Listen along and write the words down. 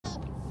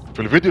في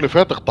الفيديو اللي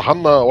فات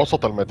اقتحمنا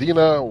وسط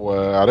المدينة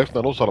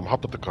وعرفنا نوصل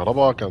لمحطة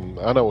الكهرباء. كان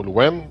أنا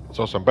ولوان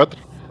أساسا بدر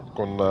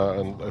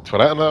كنا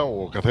اتفرقنا،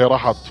 وكانت هي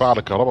راحت تفعل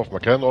الكهرباء في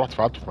مكان ورحت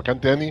فعلته في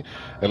مكان تاني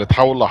اللي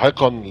اتحول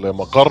لاحقا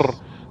لمقر.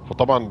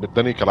 فطبعا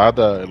بالتاني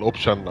كالعادة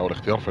الاوبشن او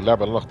الاختيار في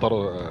اللعبة اللي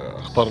انا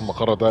اختار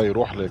المقر ده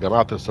يروح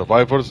لجماعة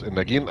السرفايفرز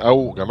الناجين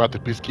او جماعة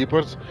البيس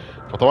كيبرز.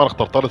 فطبعا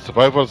اخترتها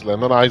للسرفايفرز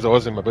لان انا عايز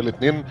اوازن ما بين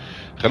الاثنين.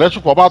 خلينا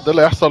نشوف مع بعض ايه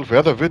اللي هيحصل في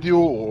هذا الفيديو،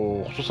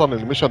 وخصوصا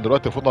الميشن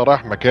دلوقتي المفروض انا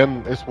رايح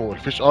مكان اسمه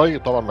الفيش اي.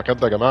 طبعا المكان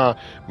ده يا جماعه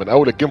من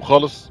اول الجيم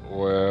خالص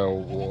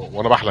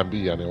وانا بحلم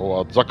بيه، يعني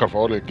هو اتذكر في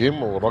اول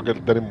الجيم والراجل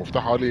اداني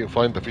المفتاح وقال لي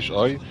فايند ذا فيش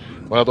اي.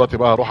 وانا دلوقتي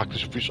بقى هروح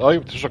اكتشف فيش اي.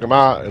 ما تنسوش يا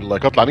جماعه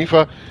اللايكات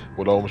العنيفه،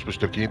 ولو مش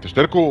مشتركين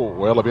تشتركوا،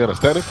 ويلا بينا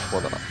نستأنف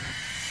ولا لا.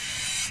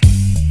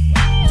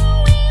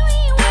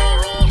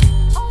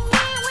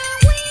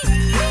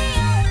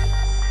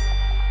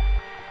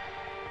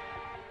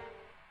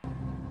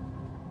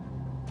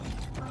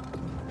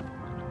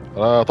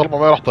 انا طالبه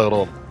معايا راح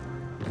طيران.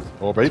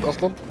 هو بعيد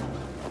اصلا؟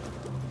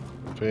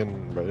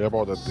 فين بقى؟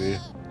 يبعد قد ايه؟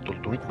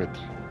 300 متر.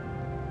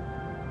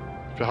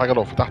 في حاجه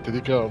لو فتحت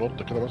دي كده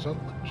نط كده مثلا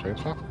مش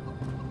هينفع؟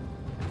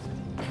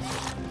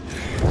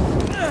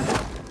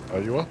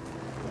 ايوه،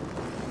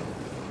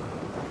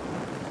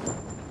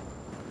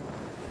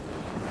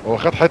 هو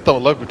خد حته من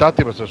اللايف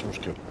بتاعتي بس مش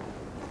مشكله.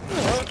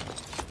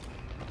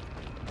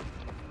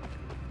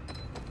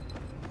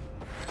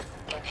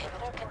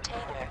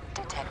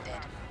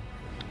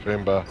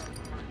 فين بقى؟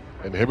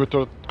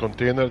 inhibitor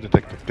container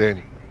detected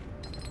تاني.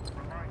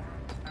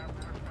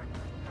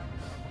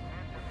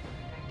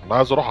 انا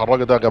عايز اروح على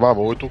الراجل ده يا جماعه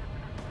موته.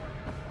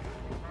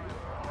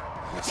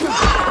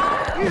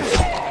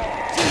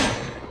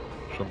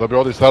 عشان ده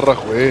بيقعد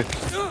يصرخ وايه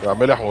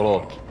ويعمل لي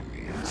حوارات.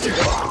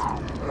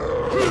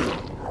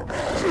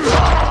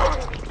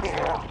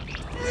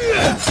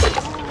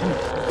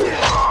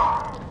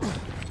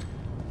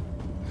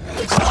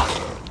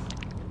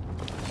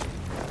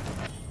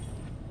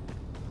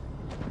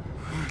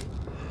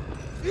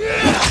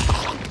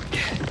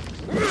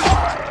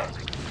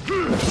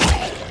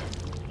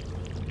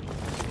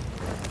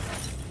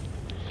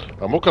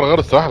 ممكن اغير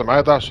السلاح اللي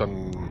معايا ده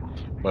عشان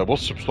ما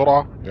يبصش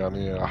بسرعه،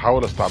 يعني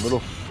احاول استعمله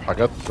في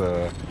حاجات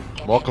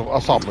مواقف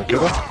اصعب من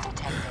كده.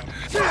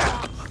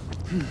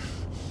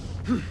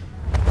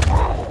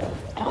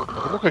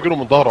 ممكن اجيله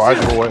من ظهره عادي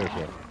وهو واقف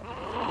يعني.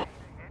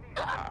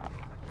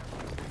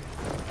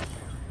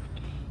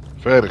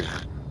 فارغ.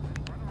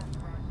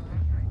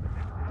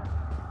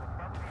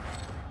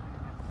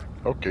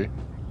 اوكي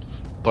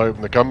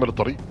طيب نكمل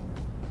الطريق.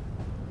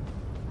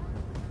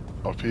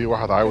 في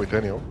واحد عاوي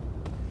تاني اهو،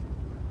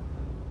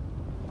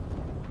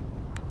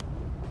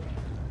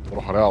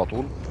 نروح عليه على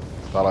طول.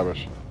 تعالى يا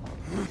باشا،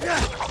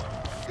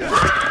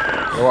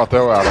 اوعى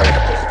تاوي عليا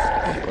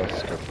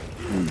بس كده.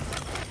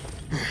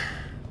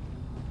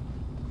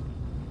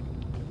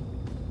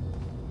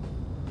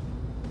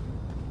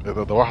 ايه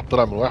ده واحد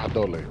طلع من واحد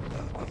ده ولا ايه؟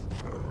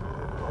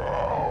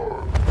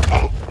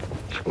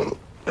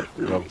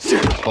 يلا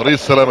طريق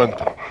السلامة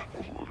انت.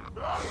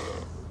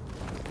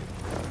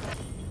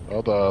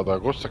 ده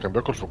جثة كان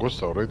بياكل في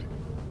جثة اوريدي.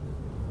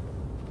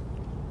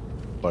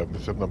 طيب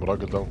نسيبنا من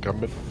الراجل ده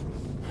ونكمل.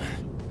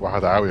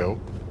 واحد عاوي اهو،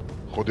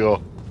 خد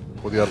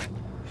يلا.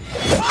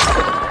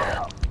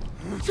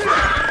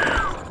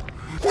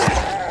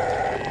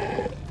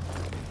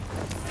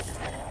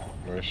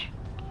 ماشي.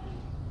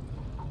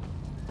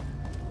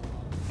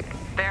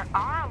 There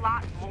are a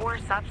lot more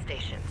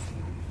substations.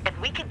 If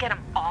we could get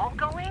them all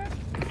going,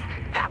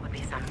 that would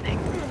be something.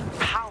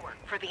 Power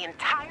for the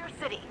entire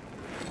city.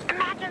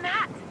 Imagine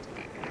that.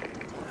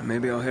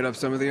 Maybe I'll hit up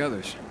some of the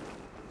others.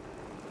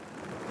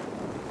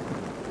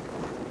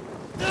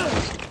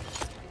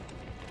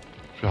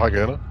 في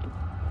حاجة هنا.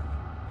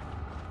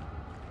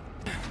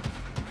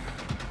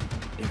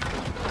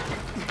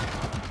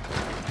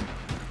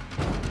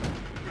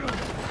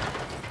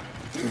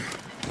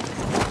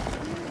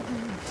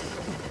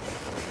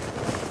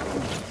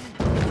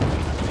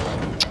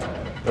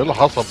 ايه اللي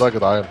حصل ده يا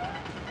جدعان؟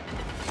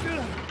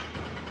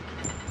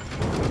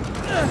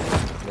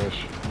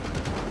 ماشي.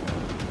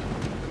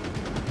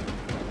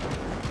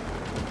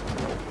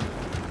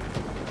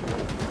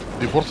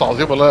 دي فرصة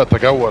عظيمة لا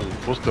اتجول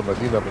في وسط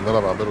المدينة باللي انا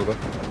بعمله ده.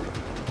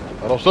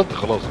 انا وصلت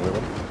خلاص يا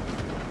جماعة.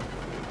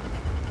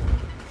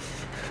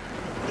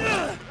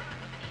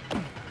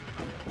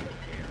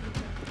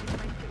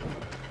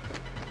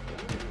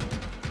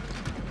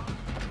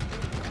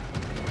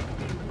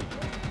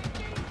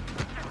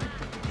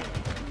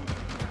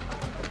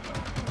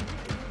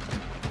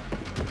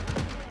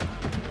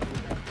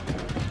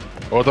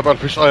 هو ده بقى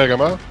الفيش اي يا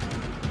جماعة،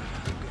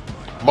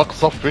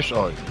 مقصف فيش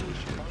اي.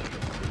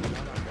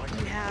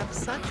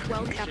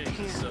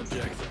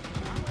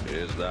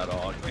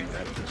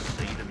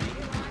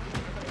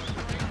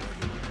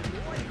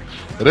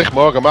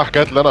 رخمة يا جماعة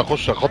حكاية ان انا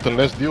اخش اخط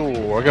الناس دي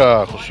واجي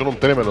اخش لهم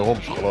تاني ما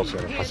الاقيهمش خلاص،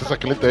 يعني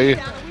محسسك ان انت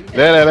ايه،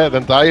 لا ده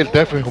انت عيل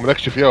تافه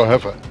ومالكش فيها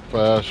وهفق.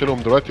 فشيلهم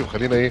دلوقتي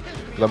وخلينا ايه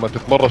لما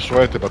تتمرس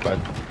شوية تبقى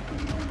تلعبهم.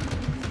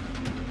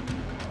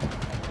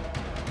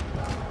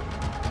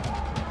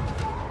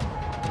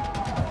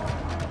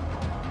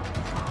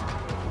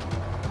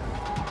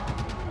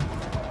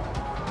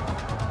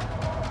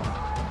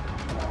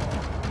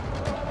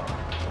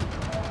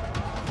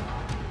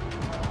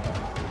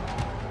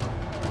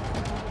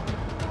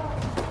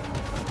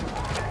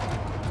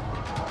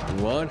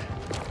 Lwan?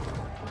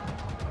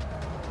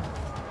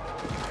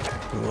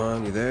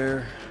 Lwan, you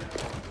there?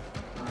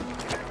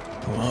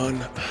 Lwan?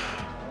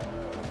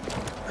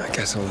 I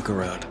guess I'll look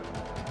around.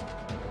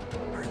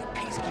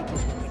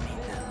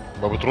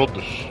 ما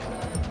بتردش.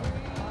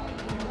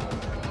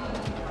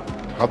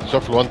 حد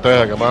شاف لوان تايه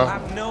يا جماعة؟ I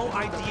have no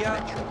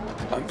idea.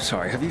 I'm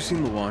sorry, have you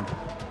seen Lwan?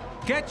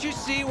 Can't you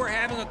see we're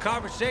having a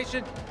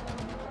conversation?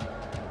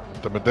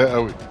 انت متضايق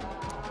قوي.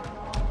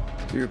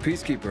 You're a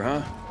peacekeeper,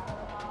 huh?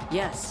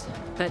 Yes,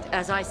 but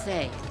as I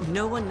say,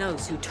 no one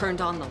knows who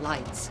turned on the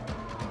lights.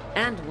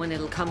 And when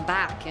it'll come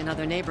back in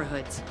other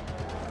neighborhoods.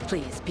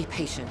 Please, be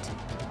patient.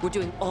 We're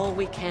doing all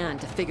we can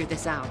to figure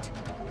this out.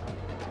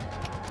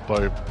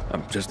 طيب.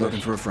 I'm just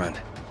looking for a friend.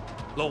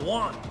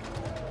 Lawan,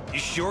 you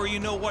sure you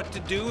know what to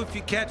do if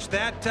you catch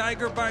that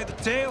tiger by the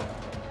tail?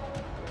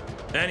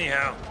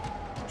 Anyhow,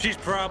 she's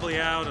probably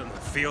out in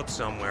the field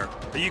somewhere.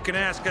 But you can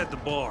ask at the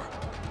bar.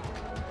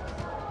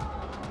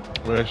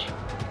 ماشي.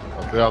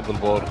 هتلاقيه عند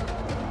البار.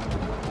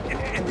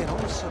 And then all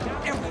of a sudden,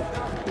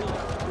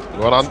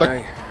 لوان عندك؟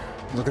 Hey,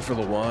 looking for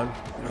Lwan.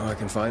 You know how I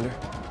can find her?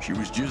 She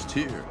was just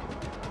here.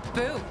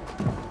 Boo.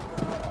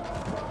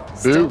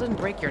 Boo. Still didn't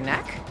break your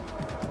neck?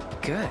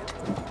 Good.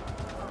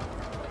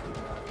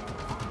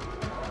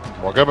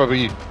 معجبة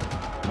بيه.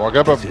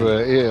 معجبة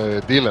بإيه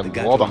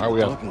ديلان واضح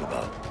قوي يعني.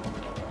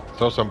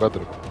 سوسن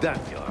بدر.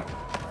 Dafع.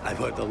 I've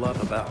heard a lot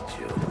about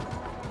you.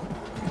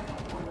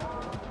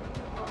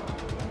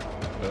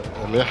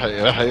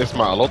 إلحق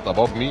يسمع a lot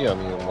about me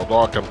يعني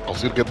الموضوع كان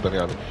قصير جدا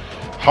يعني.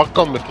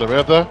 حقا مثل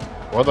ماذا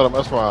وأنا لم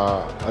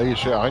أسمع أي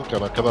شيء عنك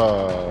أنا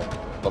كده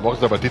لا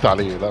مؤاخذة بتيت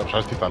عليه. لا مش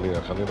عايز تيت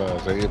عليه خلينا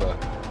زي إيه بقى.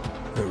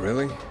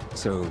 Really?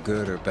 So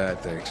good or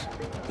bad things?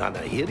 أنا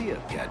هيريا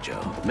كاجو.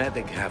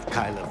 مادك هاف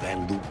كايلا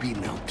فان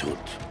لوبينو توت.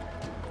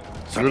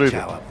 Really?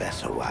 Sarchawa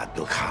Vesawa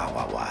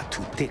Dukhawawa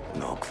to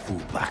Tiknok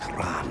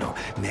Fubakrano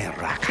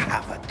Merak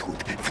Havatut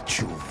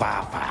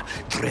Fchuvava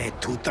Tre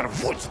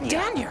Tutarvutsnia.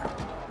 Daniel!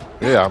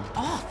 إيه يا عم؟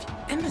 Off,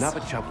 imbecile.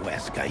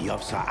 Navachavweska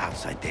Yovsa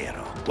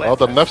Outsidero.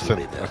 ده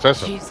النفسن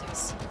أساسا.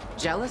 Jesus.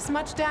 Jealous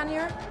much,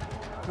 Daniel?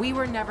 We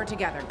were never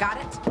together, got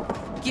it?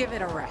 Give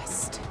it a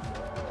rest.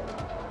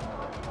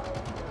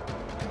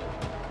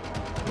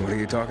 What are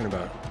you talking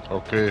about?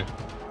 أوكي.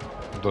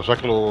 ده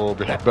شكله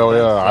بيحبها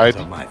وهي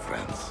عادي. My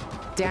friends.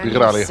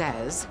 Daniel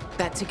says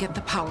that to get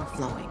the power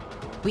flowing,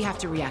 we have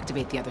to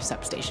reactivate the other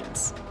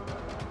substations.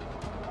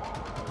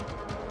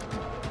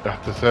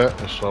 احتساء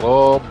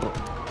الشراب.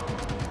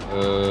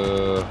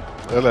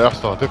 ايه اللي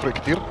هيحصل؟ هتفرق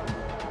كتير؟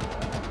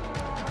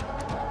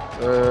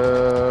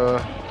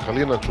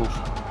 خلينا نشوف.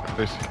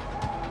 احتسي.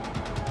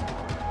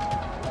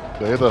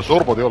 ده ايه ده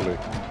شوربة دي ولا ايه؟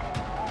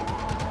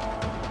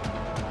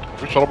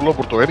 مفيش شراب اللي هو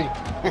برتقالي؟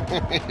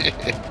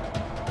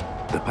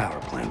 The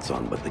power plant's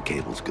on, but the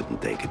cables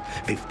couldn't take it.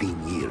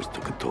 15 years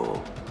took a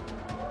toll.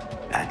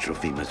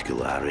 Atrophy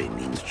musculare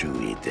means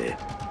juite.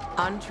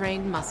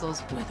 Untrained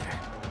muscles wither.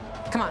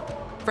 Come on,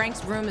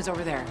 Frank's room is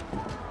over there.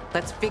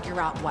 Let's figure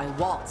out why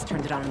Waltz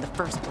turned it on in the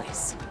first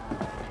place.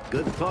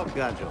 Good talk,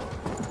 Gajo.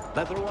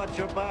 Better watch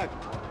your back.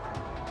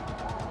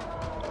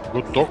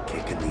 جود توك.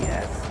 Kick in the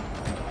ass.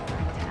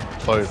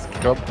 طيب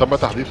تم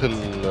تحديث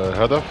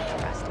الهدف.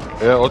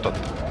 ايه قطط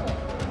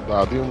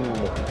قاعدين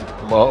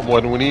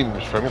مونونين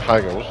مش فاهمين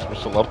حاجه.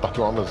 بص الارض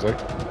تحتهم عامله ازاي.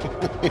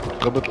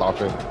 قمه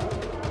العفان.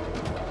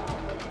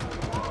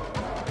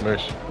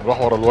 ماشي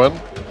نروح ورا لوان.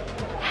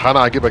 حانه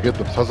عجيبه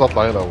جدا بس عايز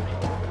اطلع هنا الاول.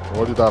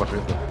 هو دي تعرف ايه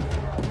ده؟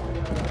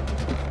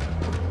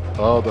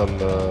 ده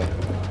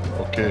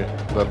اوكي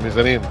ده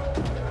الميزانين.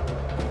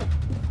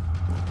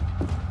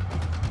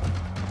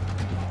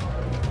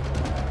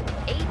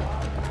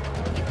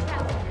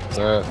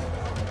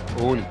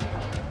 قولي.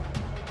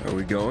 Are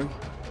we going?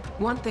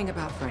 One thing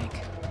about Frank.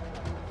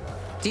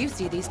 Do you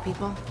see these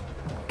people?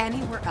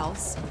 Anywhere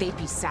else, they'd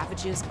be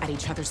savages at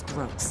each other's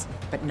throats,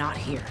 but not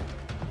here.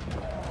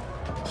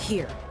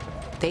 Here,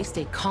 they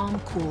stay calm,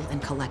 cool, and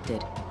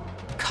collected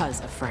because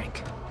of Frank.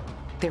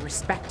 They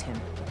respect him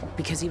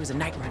because he was a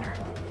night runner.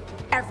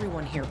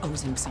 Everyone here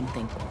owes him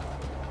something,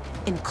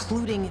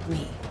 including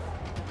me.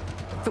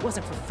 If it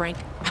wasn't for Frank,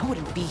 I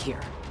wouldn't be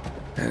here.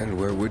 And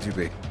where would you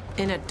be?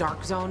 In a dark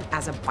zone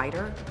as a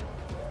biter?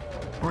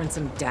 Or in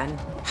some den,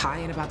 high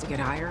and about to get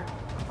higher?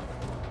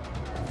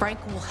 Frank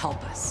will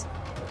help us.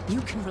 You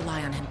can rely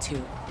on him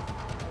too.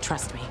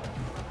 Trust me.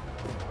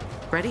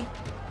 Ready?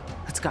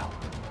 Let's go.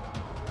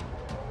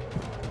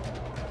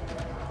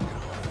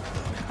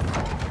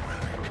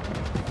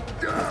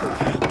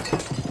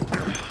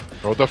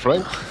 هو ده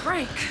فرانك؟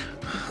 Frank!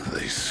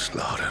 They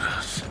slaughtered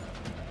us.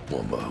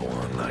 One by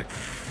one like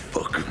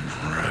fucking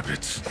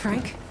rabbits.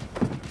 Frank?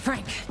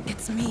 Frank,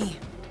 it's me.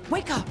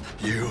 Wake up!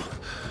 You?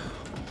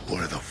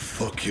 What the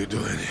fuck you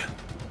doing here?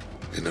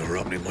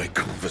 Interrupting my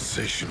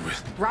conversation with...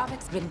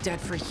 Robick's been dead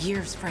for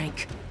years,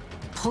 Frank.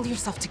 Pull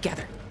yourself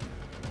together.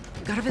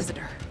 Got a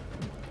visitor.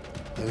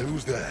 And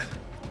who's that?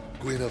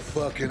 Queen of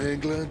fucking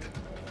England?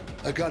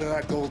 I gotta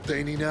act old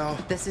Danny now?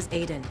 This is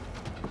Aiden.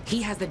 He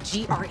has the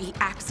GRE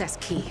access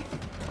key.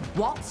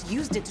 Waltz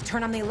used it to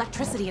turn on the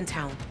electricity in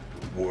town.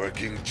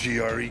 working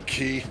GRE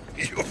key?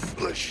 You're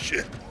full of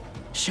shit.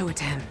 Show it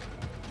to him.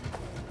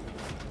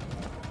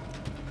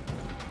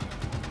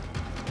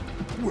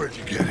 Where'd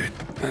you get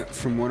it?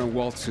 From one of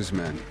Waltz's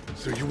men.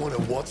 So you want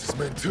to watch his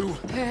men too?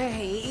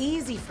 Hey,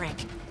 easy,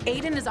 Frank.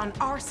 Aiden is on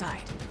our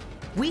side.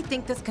 We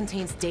think this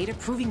contains data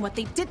proving what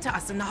they did to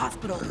us in the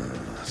hospital.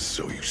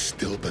 So you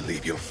still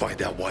believe you'll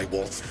find out why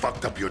Waltz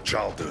fucked up your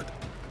childhood?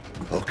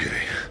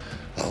 Okay,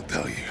 I'll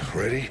tell you.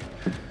 Ready?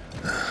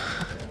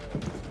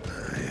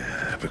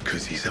 Yeah,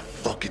 because he's a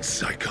fucking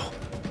psycho.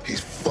 He's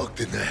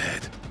fucked in the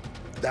head.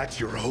 That's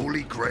your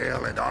Holy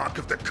Grail and Ark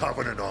of the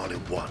Covenant all in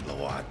one,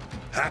 Lawad.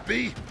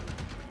 Happy?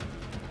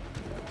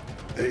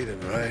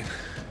 Aiden, right?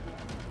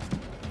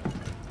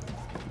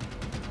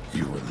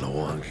 You and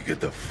Lawang can get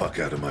the fuck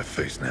out of my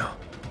face now.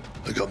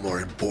 I got more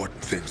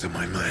important things in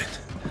my mind.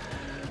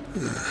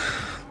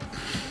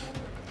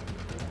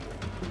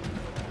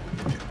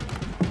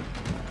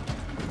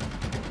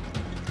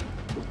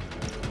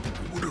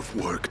 It would have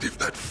worked if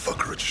that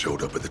fucker had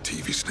showed up at the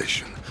TV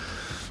station.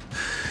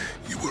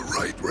 You were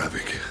right,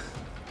 Ravik.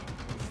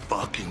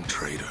 Fucking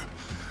traitor.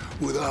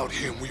 Without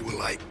him, we were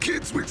like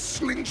kids with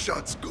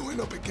slingshots going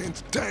up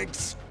against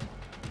tanks.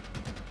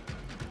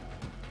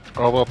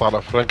 اضغط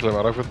على فرانك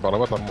لمعرفة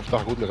معلومات عن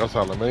مفتاح جود لغاثة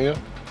عالمية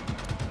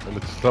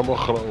الاستسلام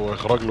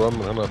واخراج لوان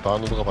من هنا.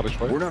 تعال نضغط عليه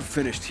شوية. We're not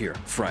finished here,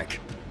 Frank.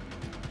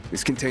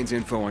 This contains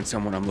info on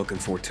someone I'm looking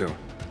for too.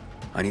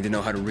 I need to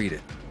know how to read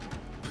it.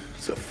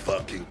 It's a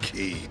fucking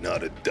key,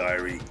 not a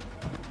diary.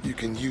 You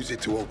can use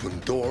it to open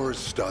doors,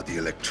 start the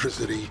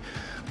electricity,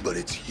 but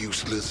it's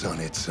useless on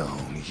its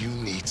own. You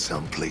need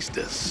some place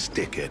to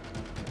stick it.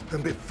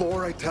 And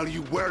before I tell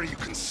you where you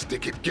can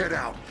stick it, get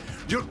out.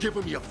 You're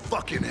giving me a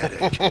fucking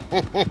headache.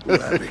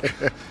 Ravik,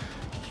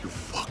 you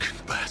fucking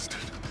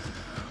bastard.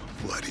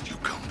 Why did you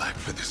come back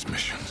for this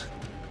mission?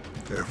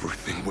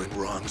 Everything went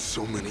wrong.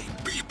 So many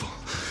people.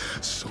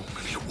 So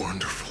many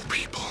wonderful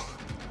people.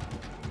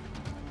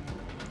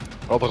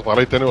 اضغط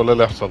عليه تاني ولا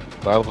اللي يحصل؟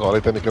 تعال اضغط عليه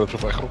تاني كده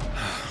نشوف اخره.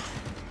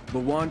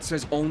 Luan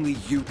says only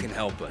you can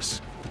help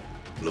us.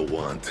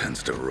 Lawon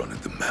tends to run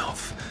at the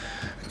mouth.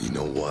 And you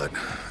know what?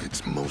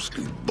 It's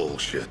mostly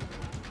bullshit.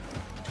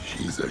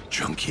 She's a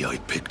junkie I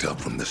picked up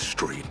from the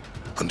street.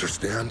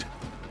 Understand?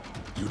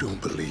 You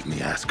don't believe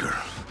me, ask her.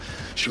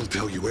 She'll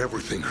tell you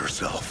everything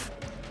herself.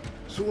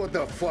 So what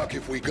the fuck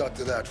if we got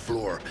to that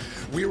floor?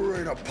 We were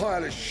in a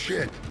pile of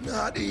shit.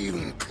 Not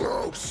even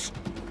close.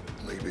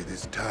 Maybe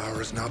this tower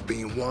is not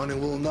being won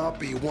and will not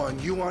be won.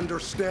 You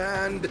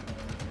understand?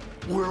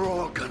 We're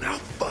all gonna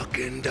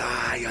fucking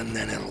die and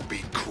then it'll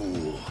be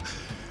cool.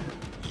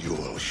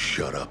 You'll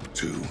shut up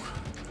too.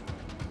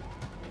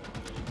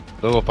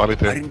 اضغط عليه I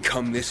تاني. didn't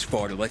come this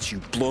far to let you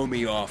blow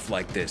me off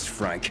like this,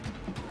 Frank.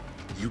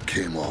 You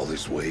came all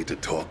this way to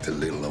talk to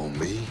little old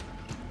me?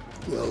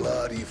 Well,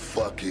 Lottie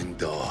fucking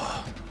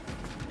daw.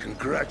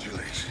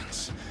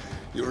 Congratulations.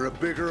 You're a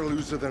bigger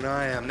loser than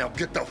I am. Now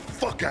get the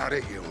fuck out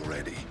of here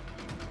already.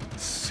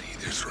 See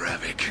this,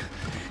 Ravik?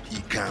 He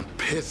can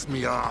piss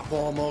me off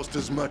almost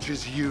as much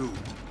as you.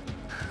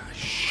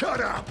 Shut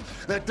up!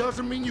 That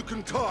doesn't mean you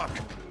can talk.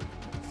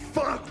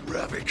 Fuck,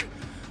 Ravik.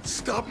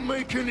 Stop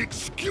making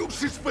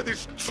excuses for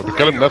this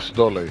بتكلم traitor. نفسه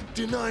ده ولا ايه؟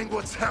 Denying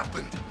what's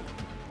happened.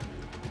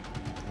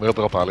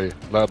 نضغط عليه.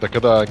 لا ده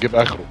كده جيب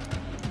اخره.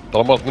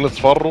 طالما اتنين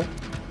اصفروا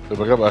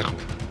يبقى جاب اخره.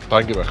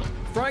 تعال نجيب اخره.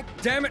 Frank,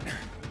 damn it!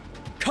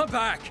 Come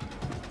back!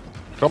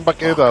 كم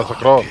باك ايه ده يا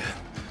سكران؟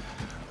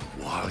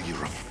 While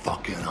you're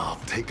fucking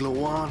off, take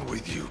Lawan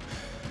with you.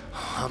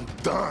 I'm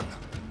done.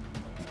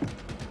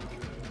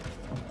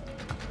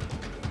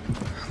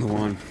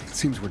 Luan, it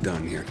seems we're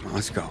done here. Come on,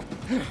 let's go.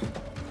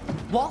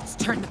 Waltz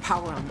turned the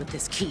power on with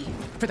this key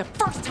for the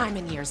first time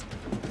in years.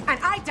 And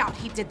I doubt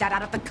he did that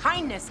out of the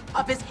kindness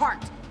of his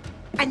heart.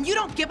 And you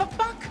don't give a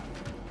fuck?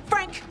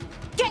 Frank,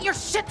 get your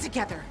shit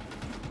together.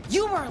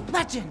 You were a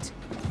legend.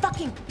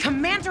 Fucking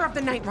commander of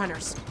the Night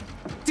Runners.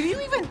 Do you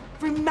even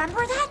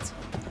remember that?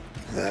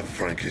 That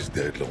Frank is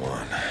dead,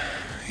 Lawan.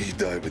 He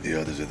died with the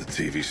others at the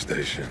TV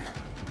station.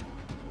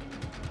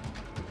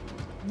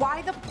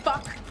 Why the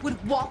fuck would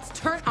Waltz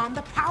turn on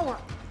the power?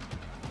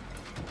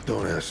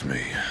 Don't ask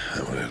me. I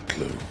don't have a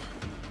clue.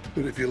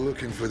 But if you're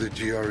looking for the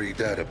GRE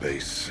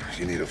database,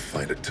 you need to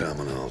find a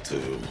terminal to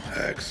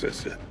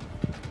access it.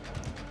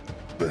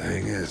 The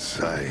thing is,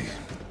 I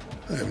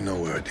have no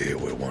idea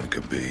where one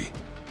could be.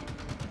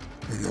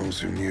 And those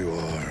who knew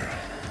are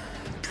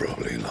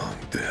probably long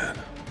dead.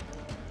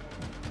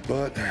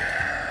 But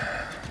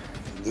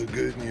the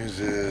good news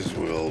is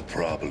we'll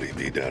probably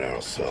be dead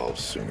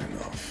ourselves soon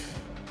enough.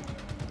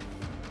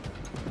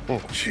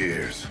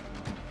 Cheers.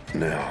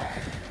 Now,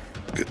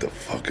 get the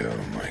fuck out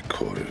of my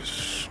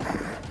quarters.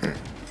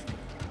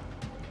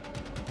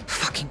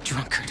 Fucking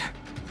drunkard.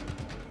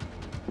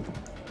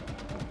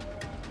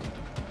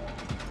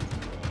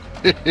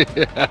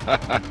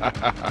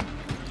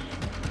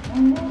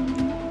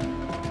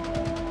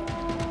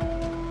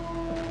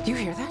 Do you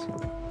hear that?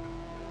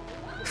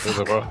 ايه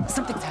ده بقى؟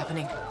 Something's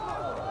happening.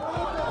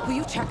 Will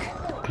you check?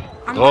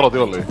 I'm غارة دي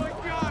ولا ايه؟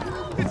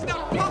 It's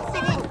not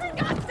possible! For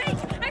God's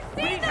sake! I've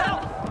seen them!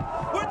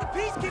 Where are the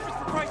pieces?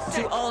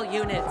 To all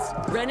units,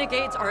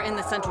 renegades are in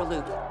the central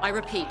loop. I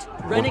repeat,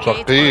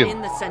 renegades are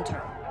in the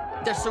center.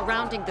 They're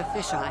surrounding the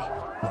fisheye.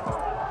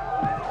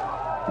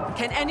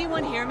 Can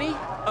anyone hear me?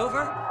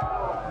 Over?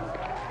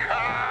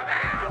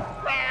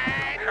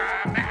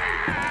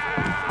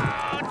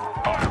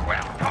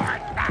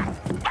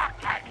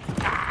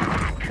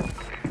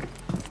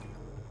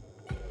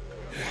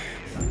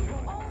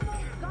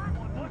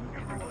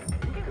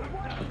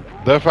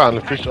 دافع عن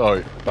الفيش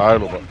اي.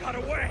 تعالوا بقى.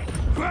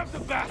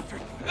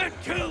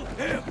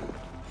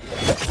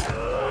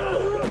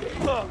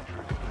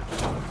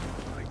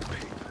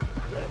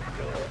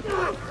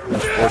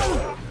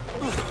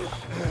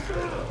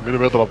 مين اللي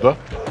بيضرب ده؟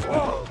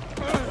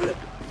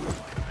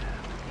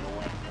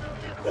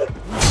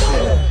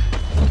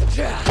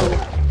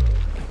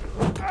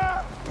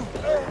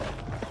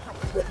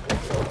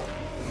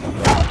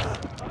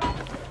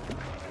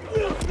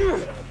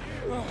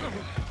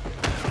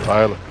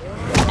 تعالى.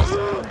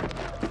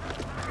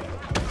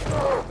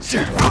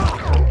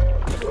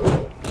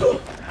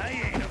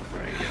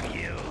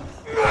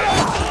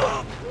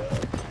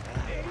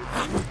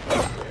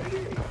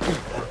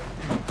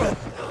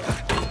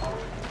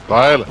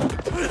 تعالى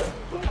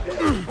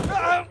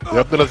يا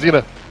ابن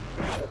لذينه.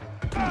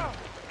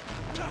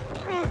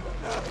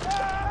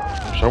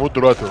 مش هموت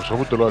دلوقتي، مش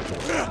هموت دلوقتي.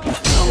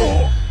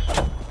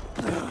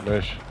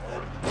 ماشي.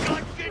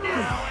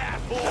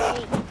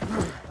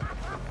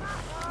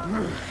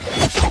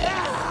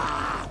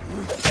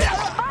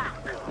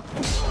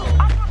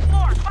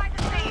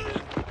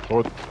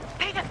 خد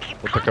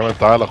وانت كمان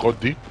تعالى خد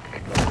دي.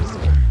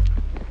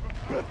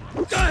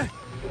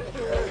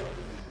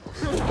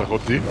 وانت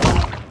خد دي.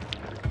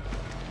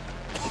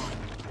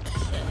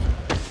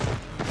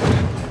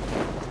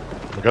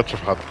 ما جاتش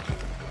في حد.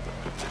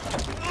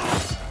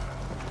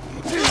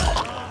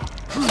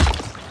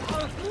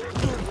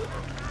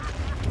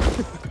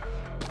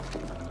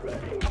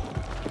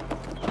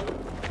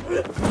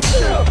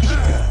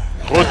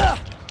 خد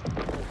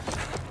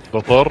ده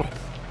طار.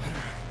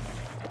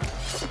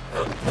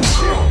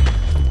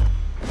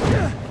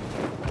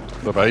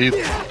 ده بعيد.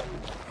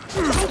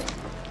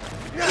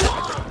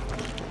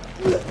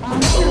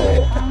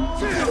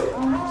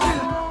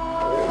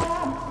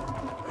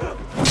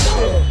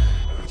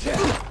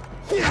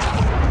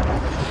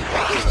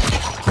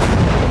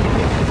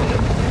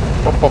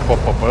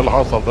 ايه اللي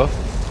حصل ده؟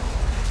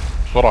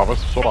 بسرعة بس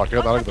بسرعة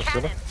كده نعالج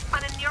نفسنا.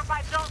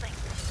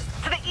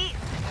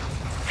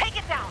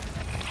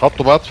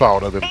 حطوا مدفع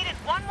ولا دل.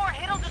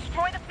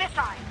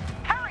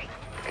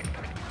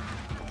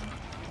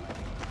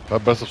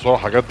 طب بس بسرعة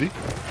الحاجات دي.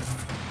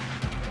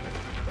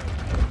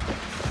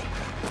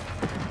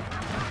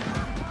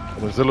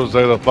 ننزلوا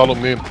ازاي ده؟ يطلعوا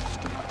منين؟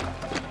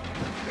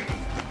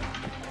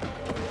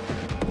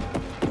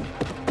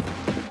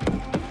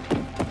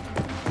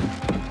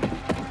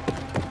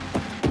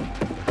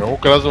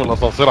 ممكن لازم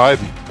الاسانسير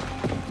عادي.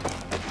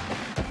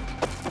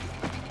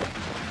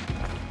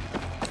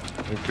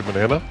 يمكن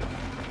من هنا.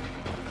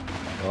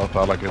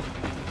 تعالى كده.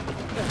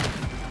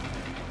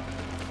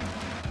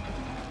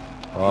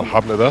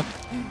 الحبل ده.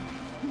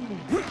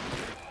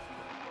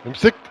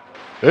 امسك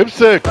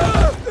امسك.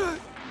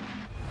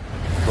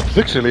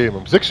 ممسكش ليه؟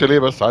 ممسكش ليه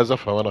بس؟ عايز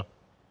افهم انا.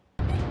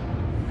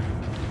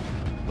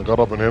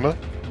 نجرب من هنا.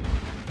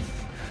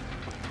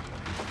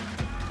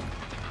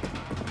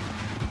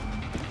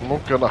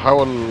 ممكن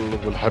احاول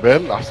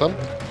بالحبال احسن.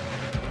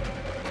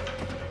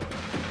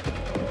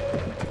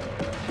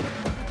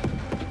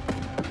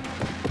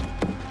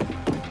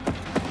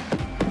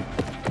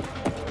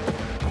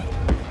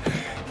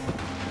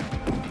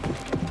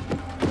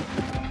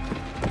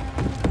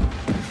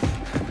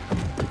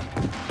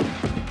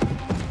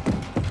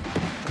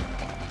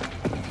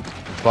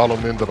 طالوا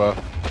منين ده بقى؟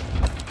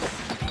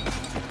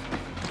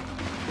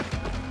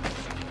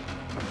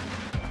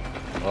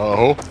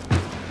 اهو.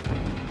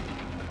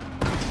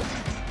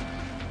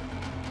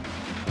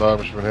 لا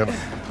مش من هنا.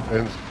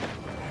 انزل.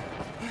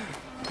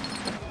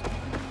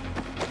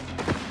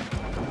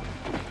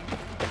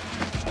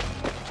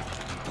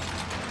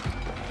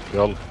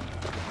 يلا.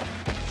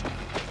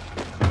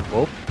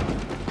 هوب.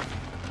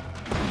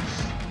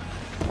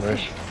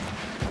 ماشي.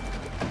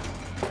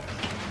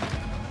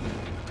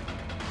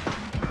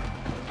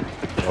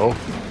 اهو.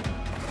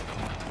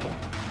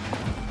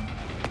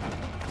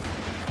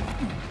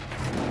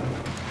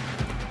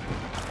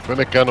 فين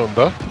الكانون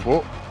ده؟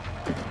 فوق.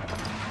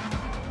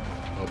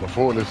 ده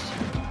فوق لسه.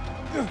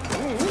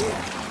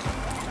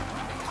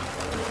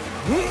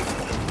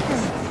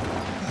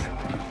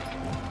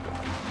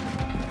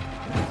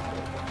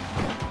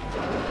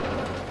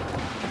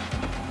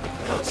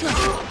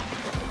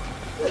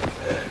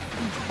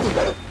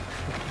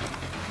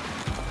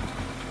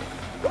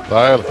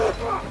 تعال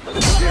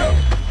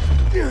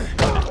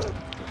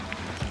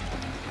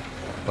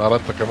تعال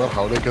انت كمان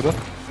حواليه كده.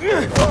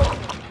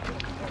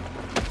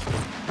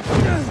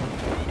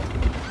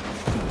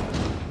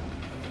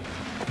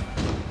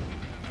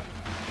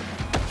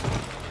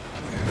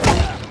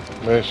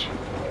 ماشي.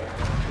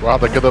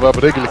 واحدة كده بقى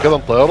برجل كده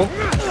نطيره.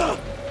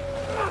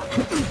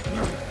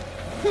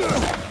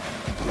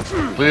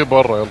 طيب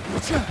بره يلا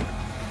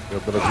يا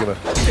ابن الذين.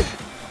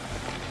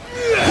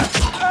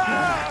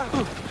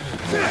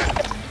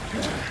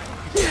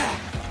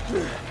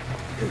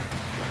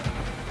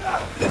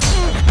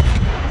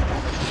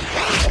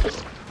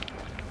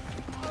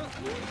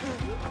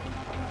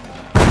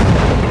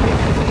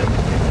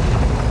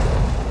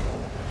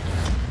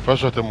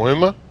 فشلت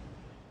المهمة.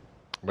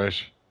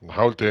 ماشي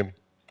نحاول تاني،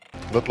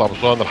 نطلع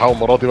بسرعة نلحقه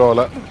المرة دي بقى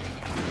ولا لأ؟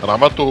 أنا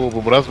عملته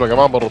بالمناسبة يا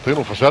جماعة مرتين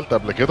وفشلت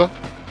قبل كده.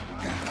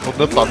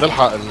 المفروض نطلع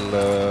نلحق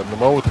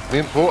نموت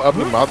 2 فوق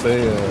قبل الميعاد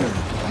ايه،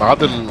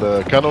 ميعاد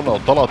الكانون أو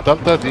الطلقة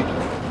التالتة دي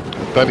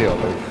الثانية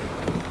ولا ايه؟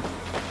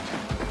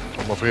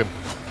 هما فين؟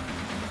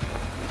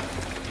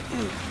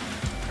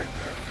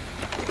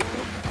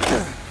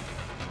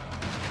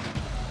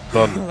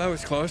 Well, that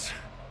was close.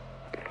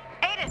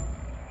 Aiden,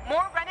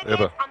 more ايه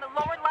ده؟ renegades on the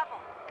lower level.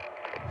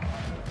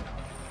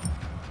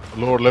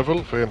 اللور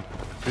ليفل فين؟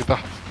 في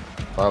تحت.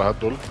 تعالى هات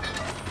دول.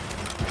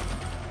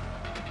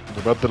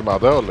 نبدل مع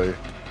ده ولا ايه؟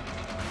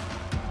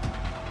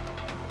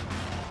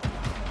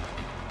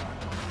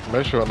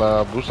 ماشي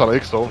انا بدوس على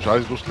اكس اهو، مش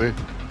عايز ادوس ليه؟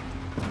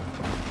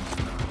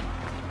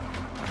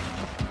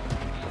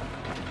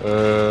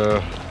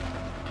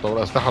 طب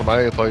الاسلحة اللي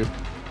معايا ايه طيب؟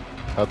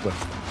 هات ده.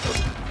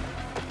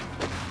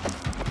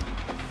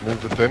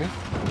 ننزل تاني.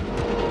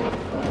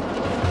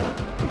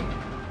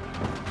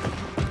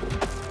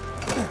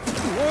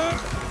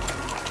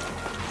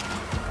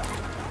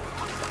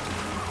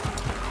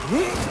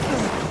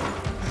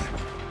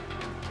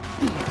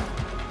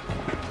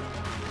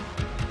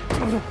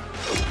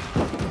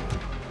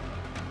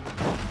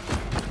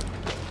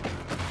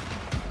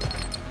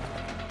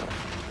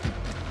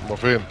 هما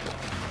فين؟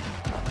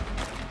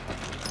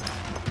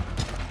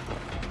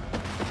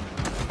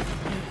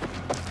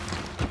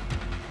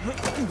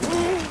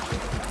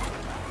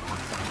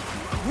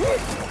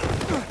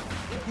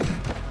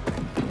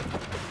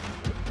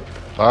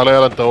 تعالى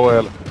يالا انت هو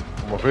يالا.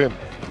 هما فين؟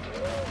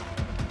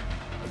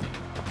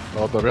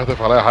 ده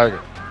بيحدف عليا حاجة.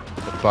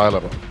 طب تعالى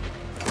بقى.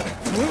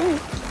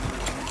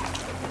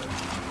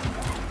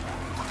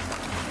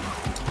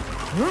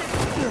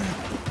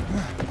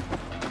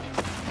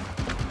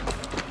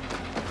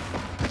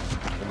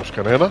 مش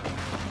كان هنا؟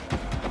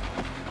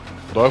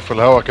 ده واقف في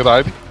الهوا كده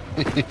عادي.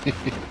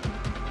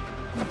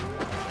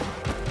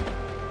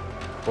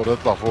 خد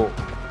اطلع فوق.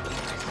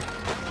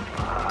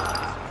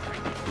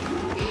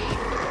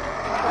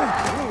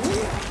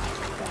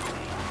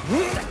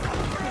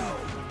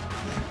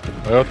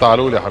 ايوه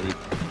تعالوا لي يا حبيبي.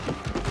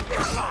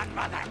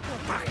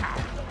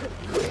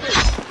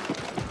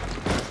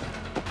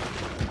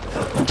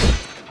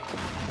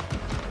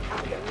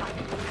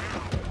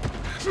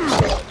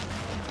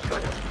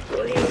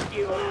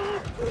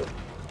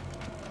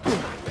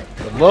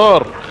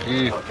 النار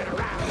اخي.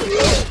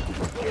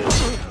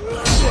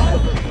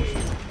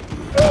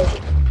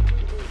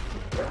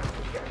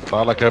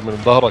 تعالى كده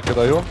من ظهرك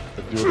كده. ايوه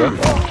اديه ده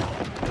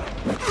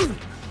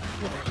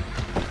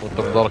وانت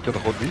من ظهرك كده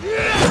خد دي.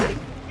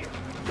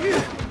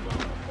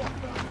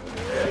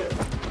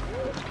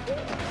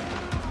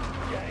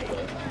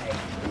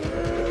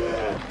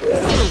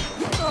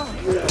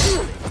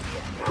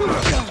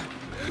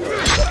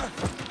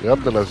 يا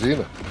ابن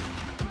اللذينه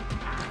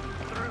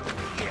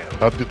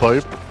هات دي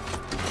طيب.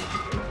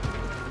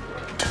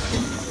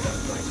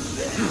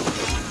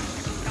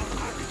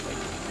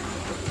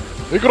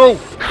 اجروا.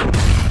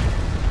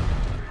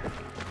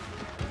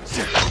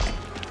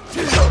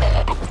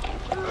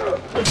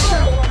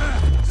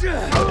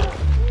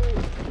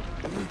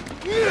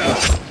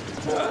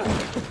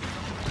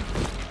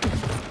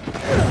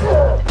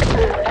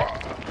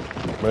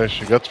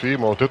 ماشي جت فيه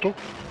موتته.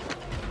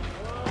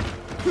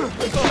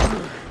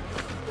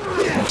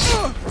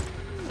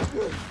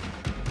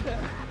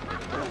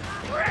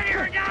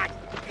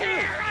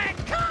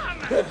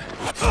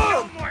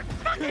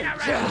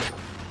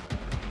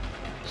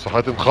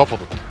 صحتي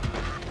انخفضت.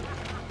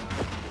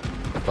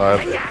 تعال.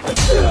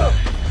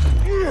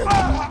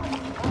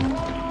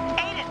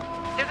 Aiden,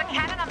 there's a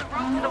cannon on the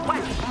roof to the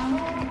west.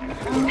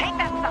 Take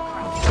that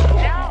sucker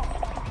out.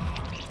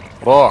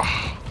 Now.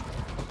 راح.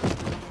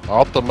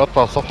 عطل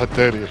المدفع السطح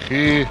التاني.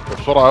 اخي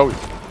بسرعة اوي.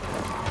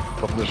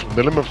 طب مش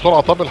نلم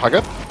بسرعة طب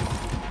الحاجات.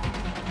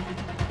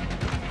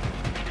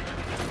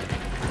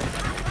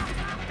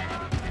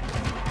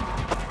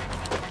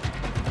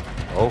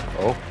 اهو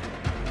اهو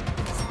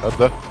هات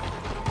ده.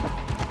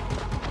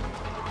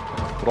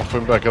 روح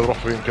فين بقى كده؟ روح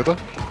فين كده؟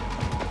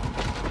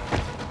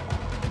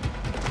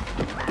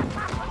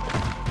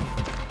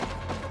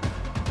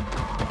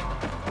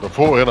 ده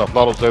فوق هنا.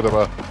 اطلع له ازاي ده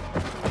بقى؟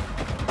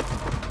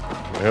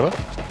 من هنا؟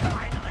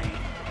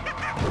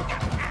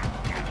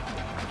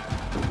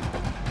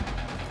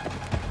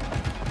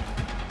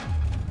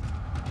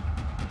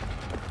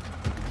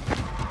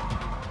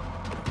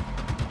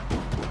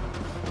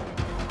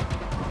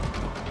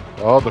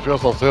 ده في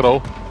اسانسير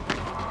اهو.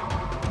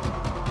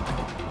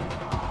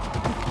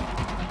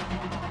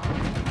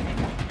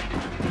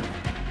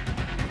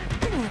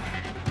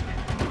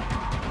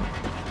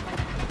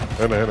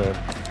 هنا هنا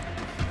هنا.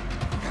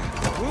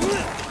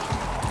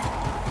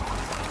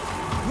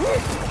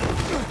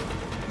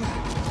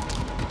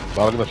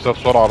 نعالج نفسنا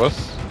بسرعة بس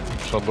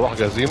عشان نروح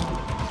جاهزين.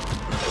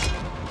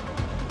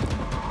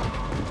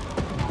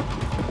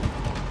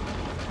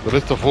 ده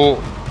لسه فوق.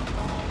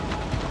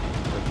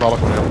 يطلع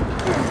لك من هنا.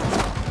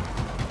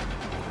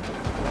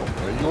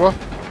 ايوه.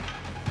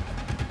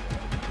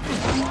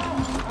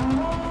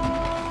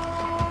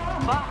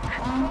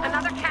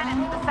 Another cannon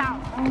to the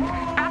south.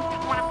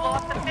 Bastards want to blow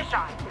up the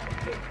fisheye.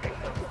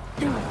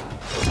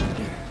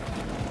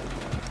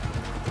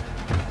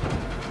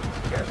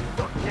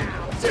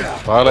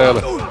 تعالى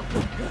يلا.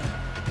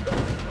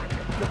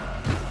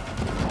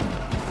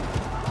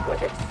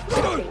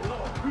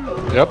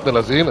 يا ابن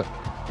لذينه.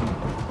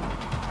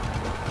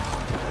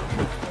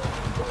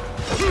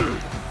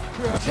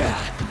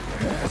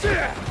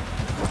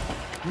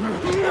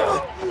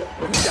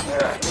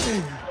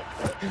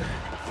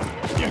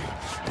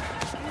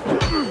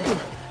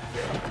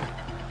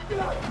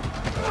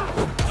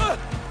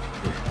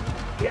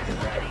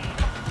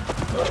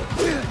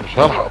 مش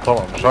هلحق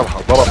طبعا، مش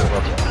هلحق. ضرب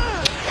المدفع.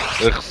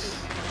 اخس.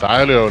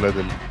 تعالوا يا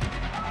ولاد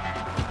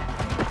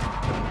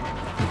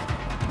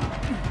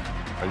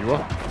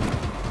ايوه.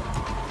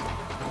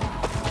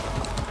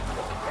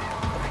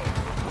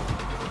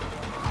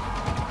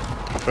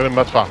 فين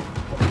المدفع؟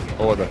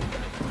 هو ده.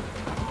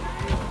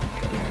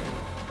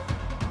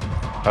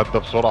 هات ده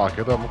بسرعة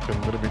كده. ممكن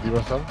نرمي دي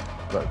مثلا.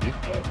 لا دي.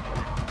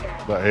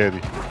 لا هي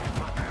دي.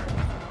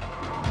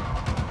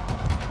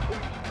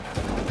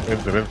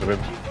 انزل انزل انزل.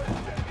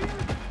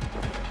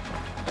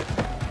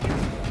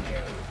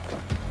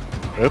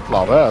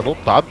 اطلع بقى.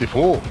 نط عدي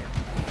فوق.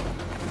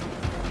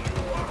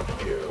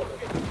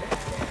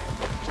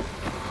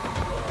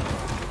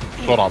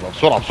 بسرعة بقى.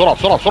 بسرعة بسرعة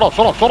بسرعة بسرعة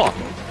بسرعة بسرعة.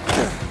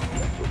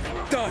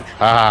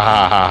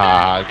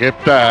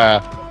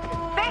 جبتها.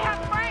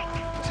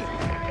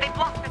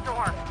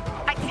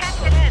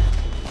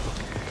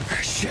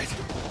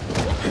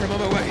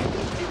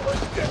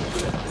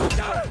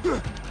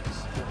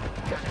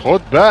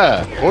 خد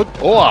بقى. خد.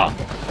 اوعى.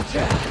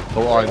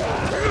 اوعى.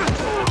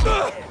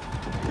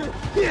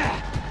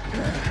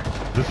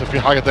 لسه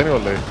في حاجة تاني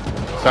ولا ايه؟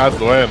 ساعد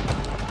لوان.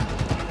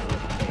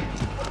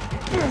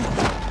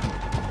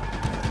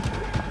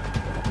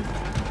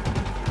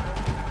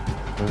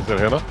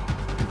 ننزل هنا.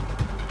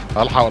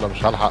 هلحق ولا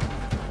مش هلحق؟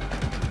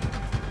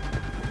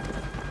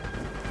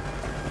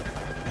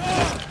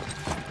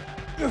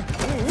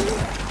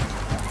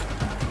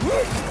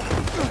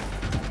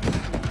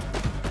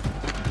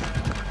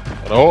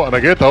 انا اهو. انا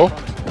جيت اهو.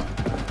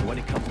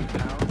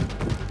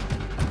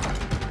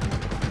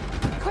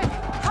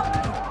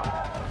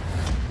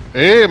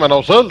 ايه ما انا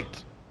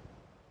وصلت.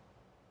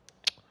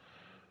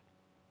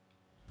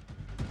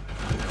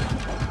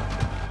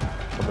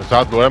 طب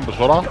نساعد لوان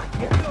بسرعة.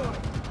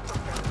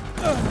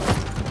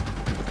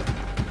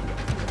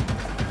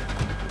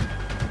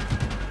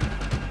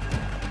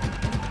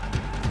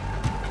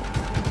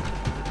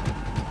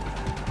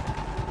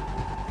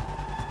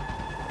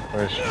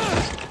 ماشي.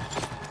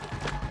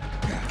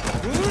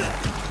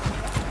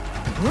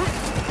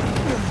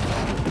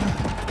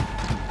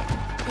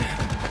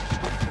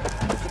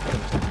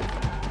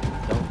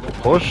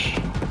 خش.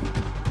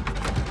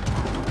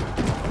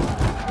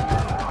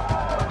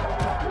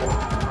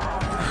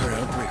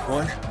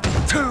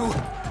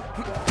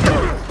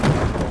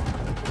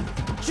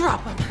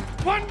 Drop him.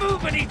 One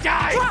move and he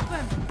dies. Drop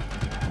him.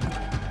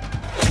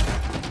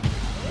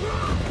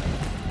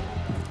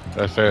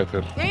 يا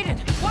ساتر. Aiden,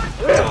 what?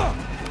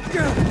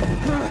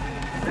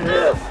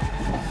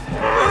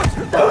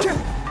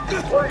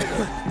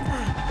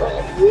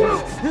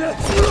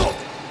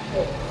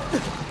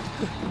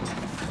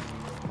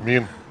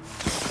 مين؟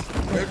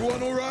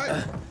 Everyone all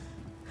right?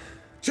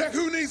 Check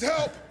who needs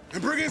help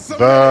and bring in some.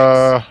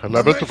 ده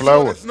لعبته في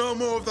الأول. There's no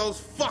more of those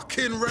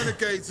fucking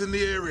renegades in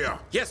the area.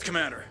 Yes,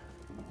 Commander.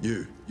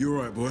 You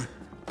all right, boy?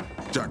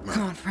 Jack, man.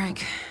 Come on, Frank.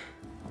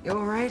 You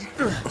all right?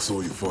 I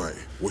saw you fight.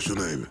 What's your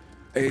name?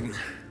 Aiden.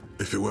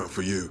 If it weren't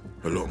for you,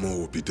 a lot more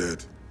would be dead.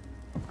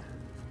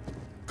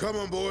 Come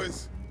on, boys.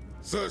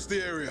 Search the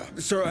area.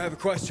 Sir, I have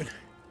a question.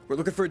 We're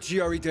looking for a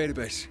GRE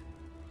database.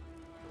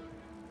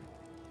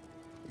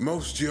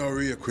 Most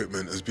GRE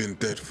equipment has been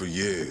dead for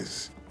years.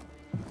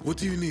 What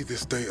do you need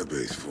this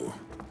database for?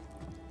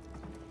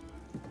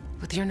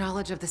 With your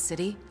knowledge of the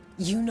city,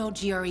 you know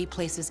GRE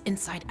places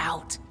inside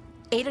out.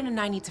 Aiden and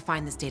I need to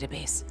find this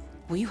database.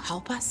 Will you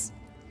help us?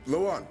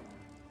 Loan,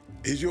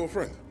 he's your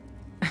friend.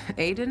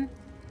 Aiden?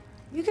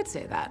 You could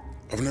say that.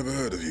 I've never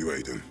heard of you,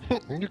 Aiden.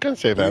 You can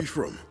say Where are that. you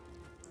from?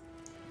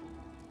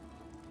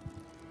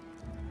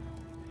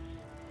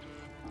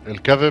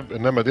 الكذب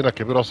إنها مدينة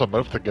كبيرة وسط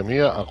معرفة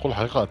الجميع. أقول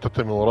الحقيقة أتت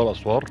من وراء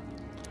الأسوار.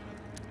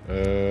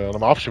 أنا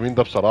ما أعرفش مين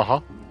ده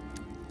بصراحة.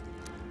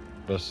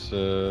 بس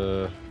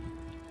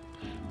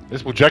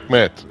اسمه جاك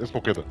مات.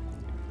 اسمه كده.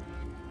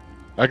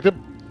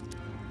 أكذب؟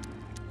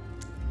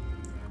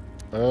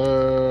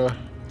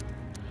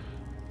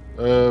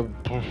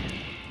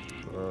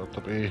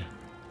 طب إيه؟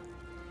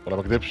 ولا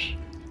ما أكذبش؟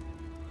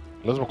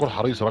 لازم أكون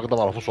حريص. الراجل ده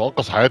ما أعرفوش.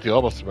 أنقذ حياتي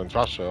بس ما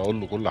ينفعش أقول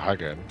له كل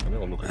حاجة يعني. خليني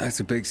أقول له كده. That's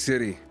a big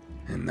city.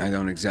 and I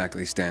don't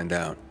exactly stand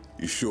out.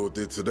 You sure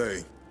did today.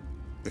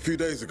 A few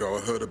days ago,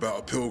 I heard about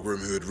a pilgrim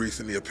who had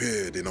recently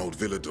appeared in Old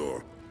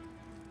Villador.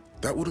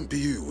 That wouldn't be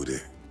you, would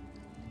it?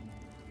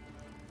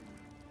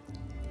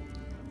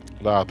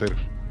 لا اعترف.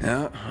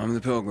 Yeah, I'm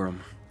the pilgrim.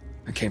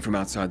 I came from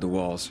outside the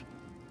walls.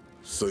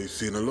 So you've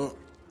seen a lot?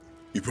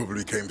 You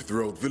probably came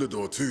through Old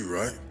Villador too,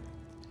 right?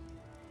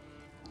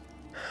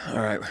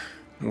 Alright,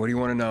 what do you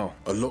want to know?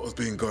 A lot has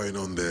been going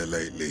on there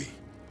lately.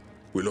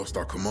 We lost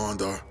our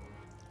commander,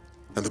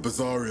 and the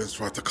Bazarians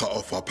tried to cut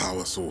off our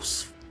power source.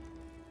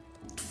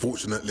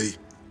 Fortunately,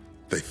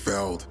 they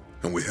failed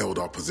and we held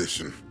our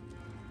position.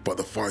 But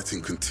the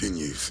fighting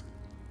continues.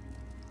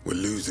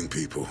 We're losing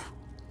people.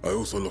 I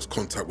also lost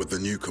contact with the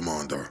new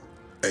commander,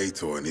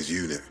 Aitor, and his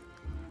unit.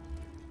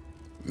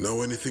 Know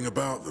anything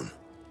about them?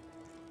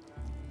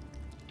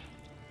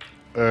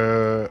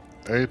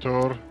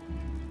 ايتور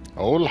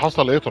اقول اللي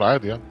حصل لايتور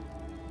عادي يعني.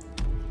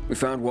 We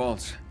found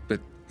Waltz, but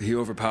he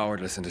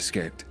overpowered us and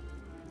escaped.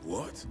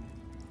 What?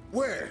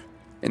 Where?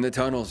 In the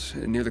tunnels,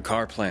 near the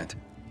car plant.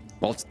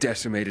 Waltz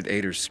decimated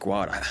Aitor's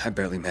squad. I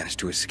barely managed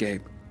to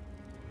escape.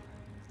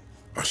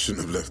 I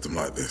shouldn't have left them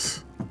like this.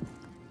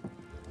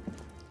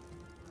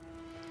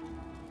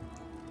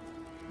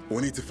 We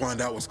need to find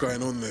out what's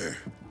going on there.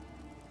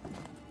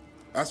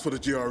 As for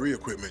the GRE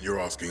equipment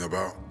you're asking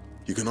about,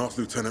 you can ask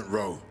Lieutenant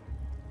Rowe.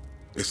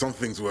 If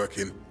something's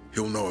working,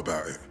 he'll know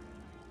about it.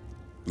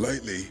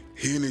 Lately,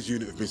 he and his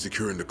unit have been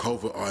securing the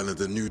Culver Island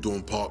and New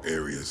Dawn Park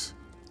areas.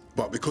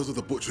 But because of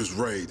the Butcher's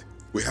raid,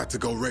 we had to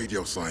go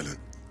radio silent.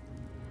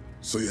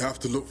 So you have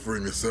to look for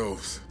him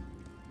yourselves.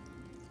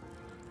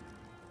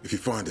 If you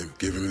find him,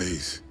 give him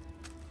these.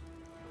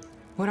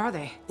 What are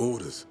they?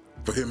 Orders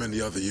for him and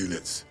the other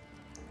units.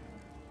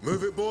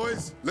 Move it,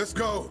 boys. Let's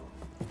go.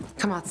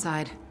 Come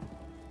outside.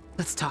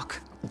 Let's talk.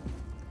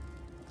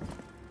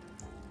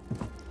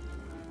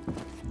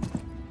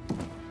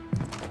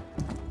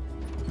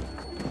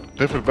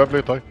 تقفل الباب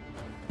ليه طيب؟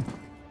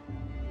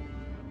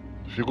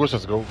 في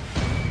جثث جوه.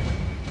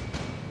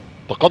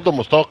 تقدم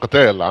مستوى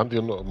القتال،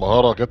 عندي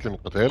مهارة جات لي من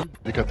القتال،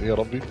 دي كانت ايه يا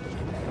ربي؟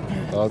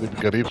 دي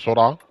بتجري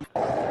بسرعة.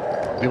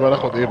 دي بقى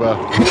ناخد ايه بقى؟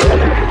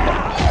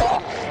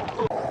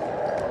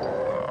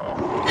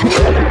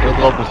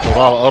 يضغط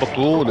باستمرار على R2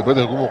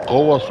 لبدء هجوم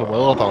القوة ثم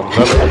يضغط على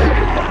المثلث.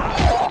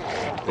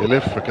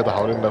 يلف كده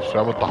حوالين نفسه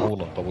يعمل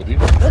طاحونة. طب ودي؟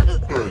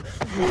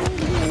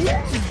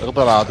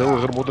 يقدر على عدو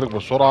غير مدرك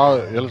بالسرعة،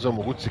 يلزم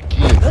وجود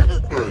سكين.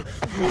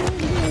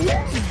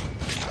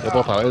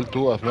 يضغط على L2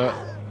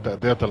 أثناء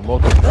تأدية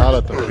الموقف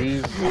أعلى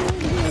تنفيذ.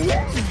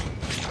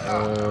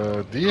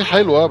 دي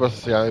حلوة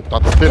بس يعني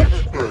بتاعت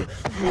ستيلف.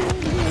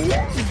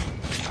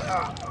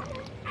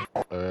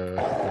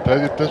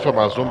 دي بتنفع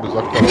مع الزومبيز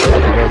أكتر،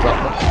 عليها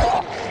زحمة.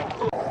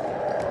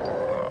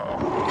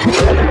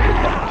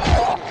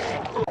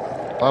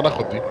 تعال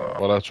ناخد دي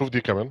ولا تشوف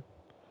دي كمان.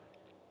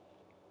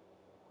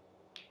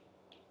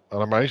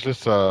 انا معيش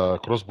لسه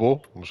كروس بو،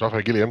 مش عارف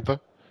هيجيلي امتى.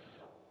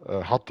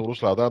 حط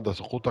رؤوس الاعداء عند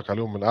سقوطك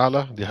عليهم من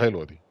اعلى، دي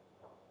حلوه دي.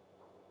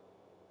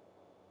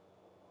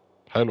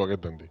 حلوه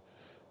جدا دي.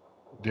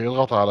 دي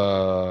اضغط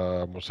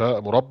على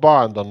مربع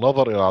عند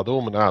النظر الى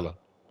العدو من اعلى.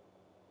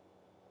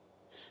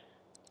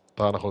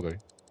 تعال ناخدها دي.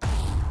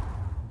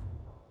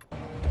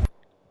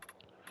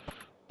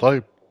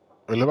 طيب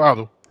اللي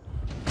بعده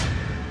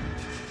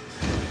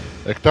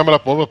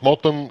اكتملت مهمة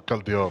موطن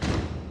كالديار.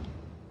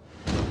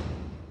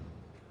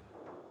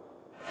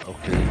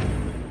 اوكي.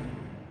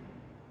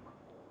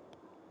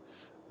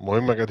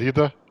 مهمة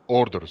جديدة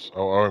اوردرز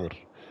او اوامر.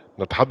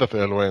 نتحدث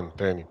الى لوان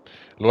تاني.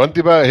 لوان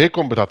دي بقى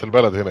هيكم بتاعت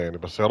البلد هنا يعني،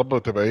 بس يا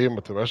رب تبقى ايه،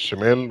 ما تبقاش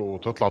شمال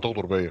وتطلع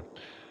تغدر بيا.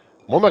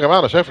 المهم يا جماعه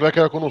انا شايف لا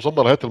كده نكون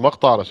وصلنا لنهايه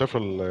المقطع. انا شايف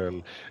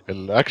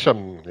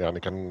الاكشن يعني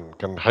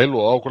كان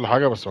حلو وكل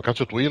حاجه، بس ما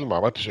كانش طويل، ما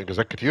عملتش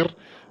انجازات كتير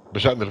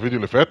بشأن الفيديو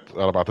اللي فات.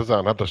 انا بعتذر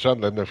عن هذا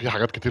الشأن لان في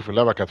حاجات كتير في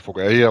اللعبه كانت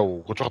فجائيه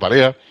وكنتش واخد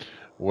عليها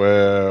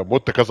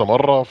ومت كذا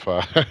مره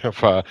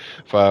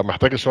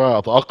فمحتاج شويه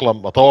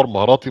اتاقلم، اطور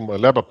مهاراتي.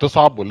 اللعبه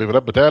بتصعب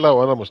والليفلات بتعلى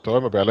وانا مستواي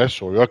ما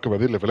بيعلاش ويواكب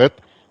هذه الليفلات،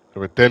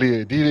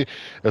 فبالتالي دي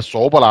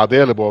الصعوبه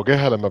العاديه اللي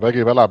بواجهها لما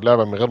باجي بلعب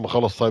لعبه من غير ما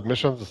اخلص سايد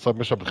ميشنز. السايد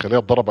ميشن بتخليها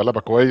اتدرب على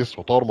لعبه كويس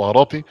واطور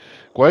مهاراتي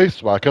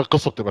كويس، وبعد كده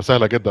القصه بتبقى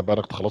سهله جدا بقى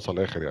انك تخلصها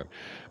للاخر يعني.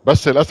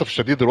 بس للاسف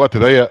الشديد الوقت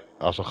ضيق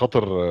عشان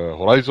خاطر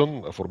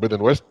هورايزون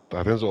فوربيدن ويست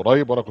هتنزل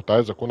قريب، وانا كنت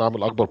عايز اكون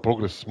عامل اكبر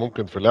بروجرس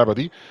ممكن في اللعبه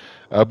دي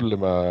قبل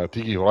ما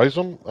تيجي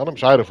هورايزون. انا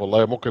مش عارف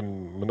والله، ممكن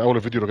من اول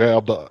الفيديو اللي جاي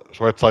ابدا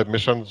شويه سايد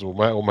ميشنز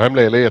ومهام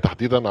ليليه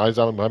تحديدا. عايز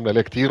اعمل مهام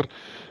ليليه كتير،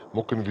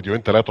 ممكن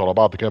فيديوهين 3 ورا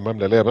بعض كده مهام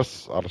ليليه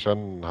بس،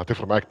 علشان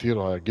هتفرق معايا كتير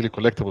وهتجيلي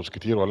كولكتبلز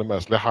كتير والم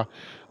اسلحه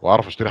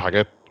واعرف اشتري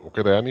حاجات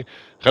وكده يعني.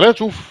 خلينا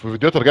نشوف في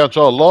فيديوهات الجايه ان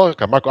شاء الله.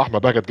 كان معاكم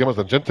احمد بهجت جيمرز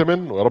اند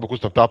جنتلمان، ويا رب تكونوا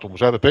استمتعتوا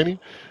بمشاهده تاني،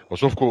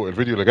 واشوفكم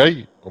الفيديو اللي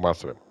جاي، ومع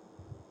السلامه.